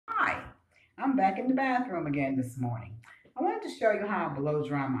I'm back in the bathroom again this morning. I wanted to show you how I blow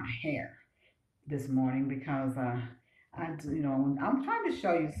dry my hair this morning because I'm trying to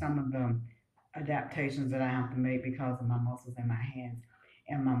show you some of the adaptations that I have to make because of my muscles in my hands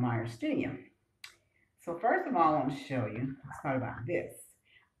and my myasthenia. So first of all, I want to show you, let's start about this.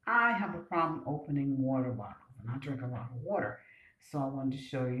 I have a problem opening water bottles and I drink a lot of water. So I wanted to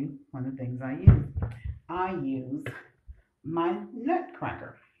show you one of the things I use. I use my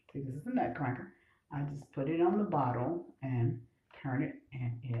nutcracker. See, this is a nutcracker. I just put it on the bottle and turn it,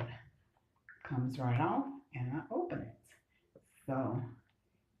 and it comes right off, and I open it. So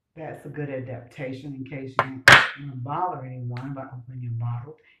that's a good adaptation in case you don't want to bother anyone by opening your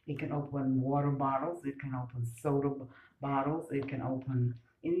bottle. It can open water bottles. It can open soda bottles. It can open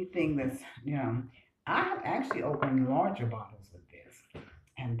anything that's, I have actually opened larger bottles with this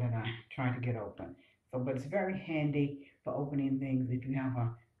and then I try to get open. So, but it's very handy for opening things if you have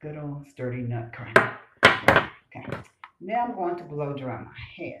a good old sturdy nutcracker. Okay, now I'm going to blow dry my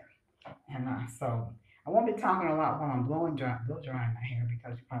hair. And so I won't be talking a lot while I'm blow drying my hair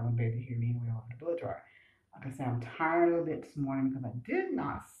because you probably won't be able to hear me anyway over the blow dryer. Like I said, I'm tired a little bit this morning because I did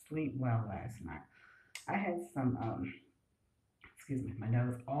not sleep well last night. I had some, excuse me, my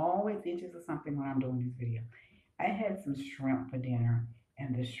nose always itches or something when I'm doing this video. I had some shrimp for dinner,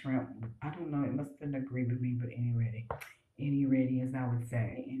 and the shrimp, I don't know, it must have agree with me, but any ready, as I would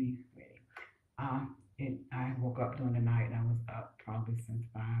say, any ready. I woke up during the night and I was up probably since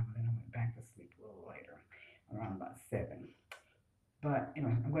 5, and then I went back to sleep a little later, around about 7. But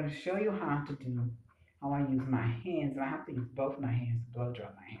anyway, I'm going to show you how I use my hands. I have to use both my hands to blow dry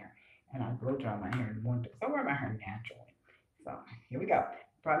my hair, and I blow dry my hair in the morning, so I wear my hair naturally. So here we go.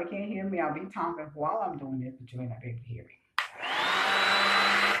 Probably can't hear me. I'll be talking while I'm doing this, but you may not be able to hear me.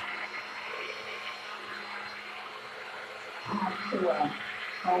 I have to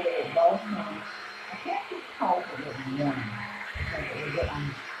hold it with both hands. I can't just hold it with one because it will get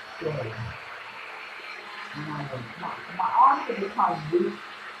unsteady. And my arms will become weak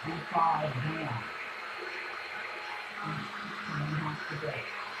and fall down. And I have to get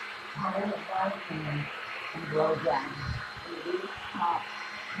hold it with both hands and blow dry. And these top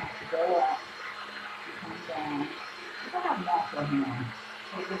have to go up and come down. If I have natural hair,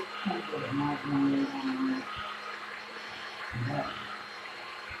 so just can't get it nice and lay down. But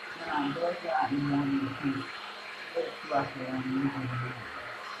when I'm blow dry in the morning, it can get fluffy and usually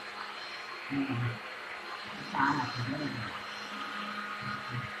and try not to do it.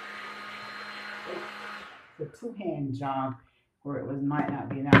 It's a two-hand job where it might not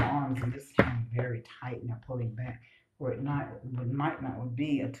be enough arms and this hand very tight and they're pulling back, where it might not would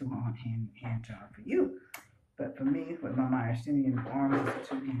be a two-hand job for you. But for me, with my myasthenia arms, it's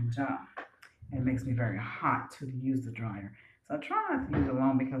a two-hand job. And it makes me very hot to use the dryer. So I try not to use it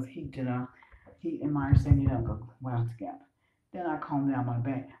long because heat and myasthenia don't go well together. Then I comb down my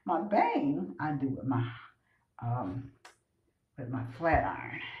bang. My bang I do um, with my flat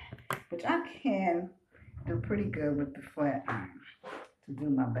iron, which I can do pretty good with the flat iron to do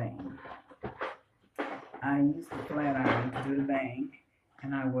my bang. I use the flat iron to do the bang,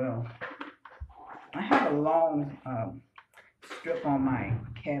 and I have a long strip on my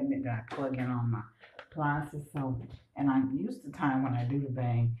cabinet that I plug in on my appliances. So, and I'm used to time when I do the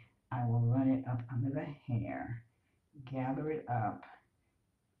bang, I will run it up under the hair, gather it up,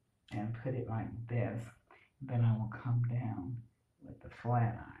 and put it like this. Then I will come down with the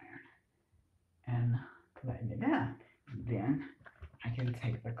flat iron and flatten it down. Then I can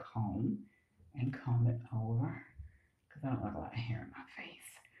take the comb and comb it over because I don't like a lot of hair in my face.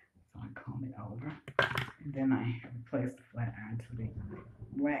 So I comb it over. And then I replace the flat iron to the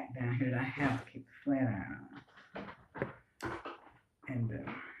rack down here that I have to keep the flat iron on. And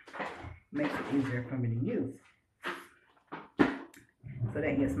makes it easier for me to use. So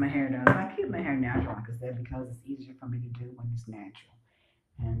that gets my hair done. So I keep my hair natural, like I said, because it's easier for me to do when it's natural.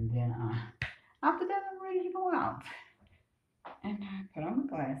 And then after that, I'm ready to go out. And I put on my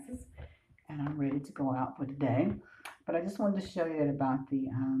glasses, and I'm ready to go out for the day. But I just wanted to show you about the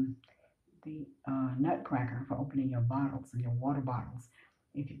nutcracker for opening your bottles and your water bottles.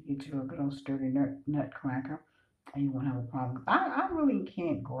 If you get you a good old sturdy nutcracker, and you won't have a problem. I really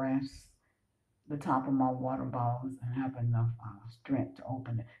can't grasp the top of my water bottles and have enough strength to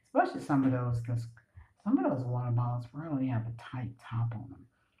open it, especially some of those, because some of those water bottles really have a tight top on them,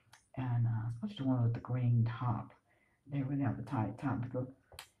 and especially the one with the green top, they really have a tight top. Because,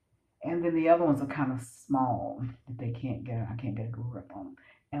 and then the other ones are kind of small that I can't get a grip on.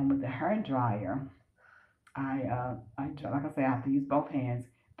 And with the hair dryer, like I say, I have to use both hands.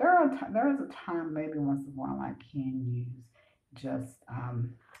 There is a time, maybe once in a while, I can use just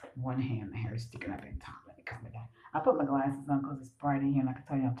one hand, the hair is sticking up in top. Let me calm it down. I put my glasses on because it's bright in here, and I can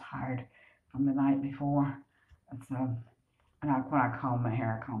tell you I'm tired from the night before. And so, when I comb my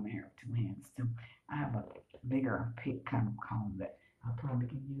hair, I comb my hair with two hands too. I have a bigger pick kind of comb that I probably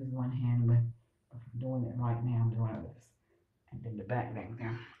can use one hand with. If I'm doing it right now, I'm doing this. And then the back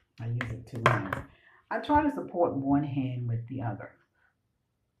there, I use it two hands. I try to support one hand with the other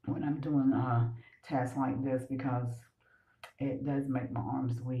when I'm doing tasks like this because it does make my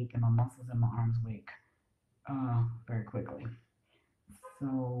arms weak and my muscles in my arms weak very quickly.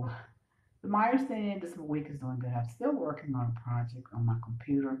 So the Myasthenia this week is doing good. I'm still working on a project on my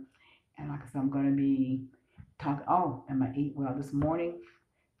computer, and like I said, I'm going to be talking. Oh, and my eat well this morning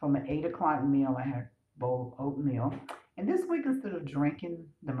for my 8 o'clock meal. I had a bowl of oatmeal, and this week instead of drinking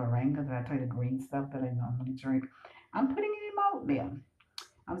the moringa that I tell you the green stuff that I normally drink, I'm putting it in my oatmeal.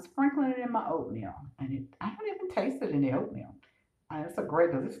 I'm sprinkling it in my oatmeal, and I don't even taste it in the oatmeal. It's a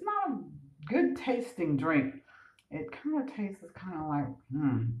great because it's not a good tasting drink. It kind of tastes kind of like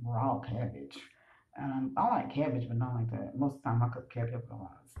raw cabbage. I like cabbage, but not like that. Most of the time I cook cabbage with a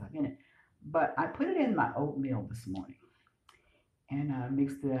lot of stuff in it. But I put it in my oatmeal this morning, and I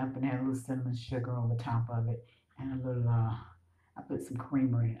mixed it up and had a little cinnamon sugar on the top of it, and a little. I put some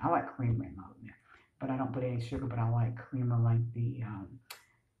creamer in. I like creamer in my oatmeal, but I don't put any sugar. But I like creamer like the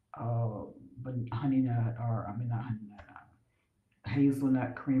uh, honey nut, or I mean not honey nut,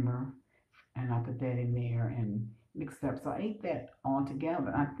 hazelnut creamer, and I put that in there and mix it up. So I ate that all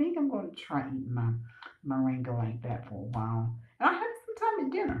together. I think I'm going to try eating my moringa like that for a while. And I have some time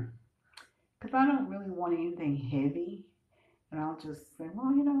at dinner because I don't really want anything heavy. And I'll just say, well,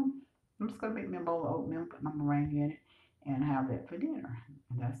 I'm just going to make me a bowl of oatmeal, put my moringa in it, and have that for dinner.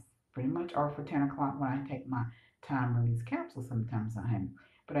 And that's pretty much, or for 10 o'clock when I take my time release capsule. Sometimes I have.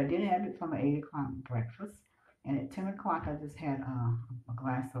 But I did have it for my 8 o'clock breakfast. And at 10 o'clock, I just had a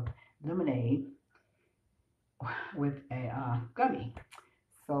glass of lemonade with a gummy.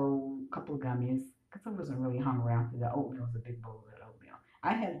 So a couple of gummies because I wasn't really hungry after the oatmeal was a big bowl of that oatmeal.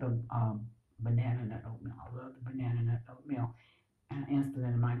 I had the banana nut oatmeal. I love the banana nut oatmeal and instant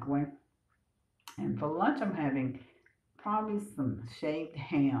in the microwave. And for lunch, I'm having probably some shaved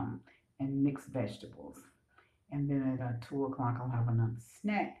ham and mixed vegetables. And then at 2 o'clock, I'll have another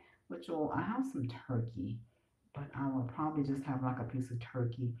snack, which will I have some turkey, but I will probably just have like a piece of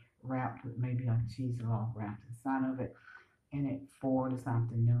turkey wrapped with maybe a cheese log wrapped inside of it. And at 4 this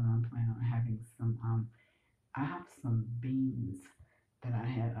afternoon, I'm planning on having some. I have some beans that I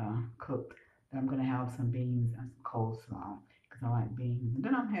had cooked. That I'm gonna have some beans and some coleslaw because I like beans. And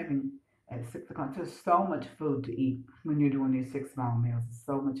then I'm having at 6 o'clock. There's so much food to eat when you're doing these 6 small meals. There's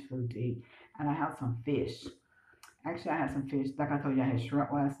so much food to eat, and I have some fish. Actually, I had some fish. Like I told you, I had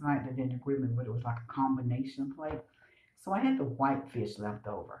shrimp last night. That didn't agree with me, but it was like a combination plate. So I had the white fish left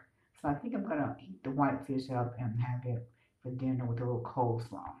over. So I think I'm gonna heat the white fish up and have it for dinner with a little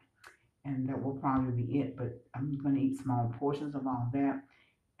coleslaw. And that will probably be it. But I'm gonna eat small portions of all that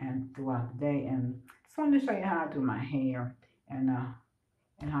and throughout the day. And just wanted to show you how I do my hair and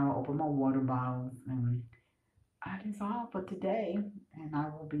how I open my water bottles. And that is all for today. And I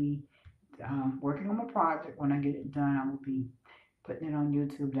will be working on my project. When I get it done, I will be putting it on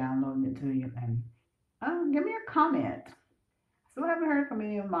YouTube, downloading it to you, and give me a comment. Still haven't heard from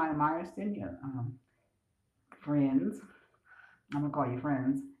any of my Myasthenia friends. I'm gonna call you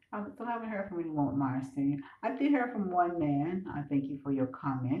friends. I still haven't heard from anyone with Myasthenia. I did hear from one man. I thank you for your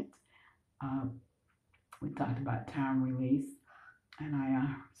comment. Uh, we talked about time release, and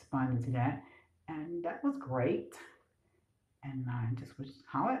I responded to that, and that was great. And I just wish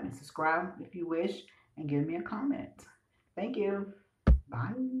holler at me, subscribe if you wish, and give me a comment. Thank you.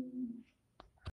 Bye.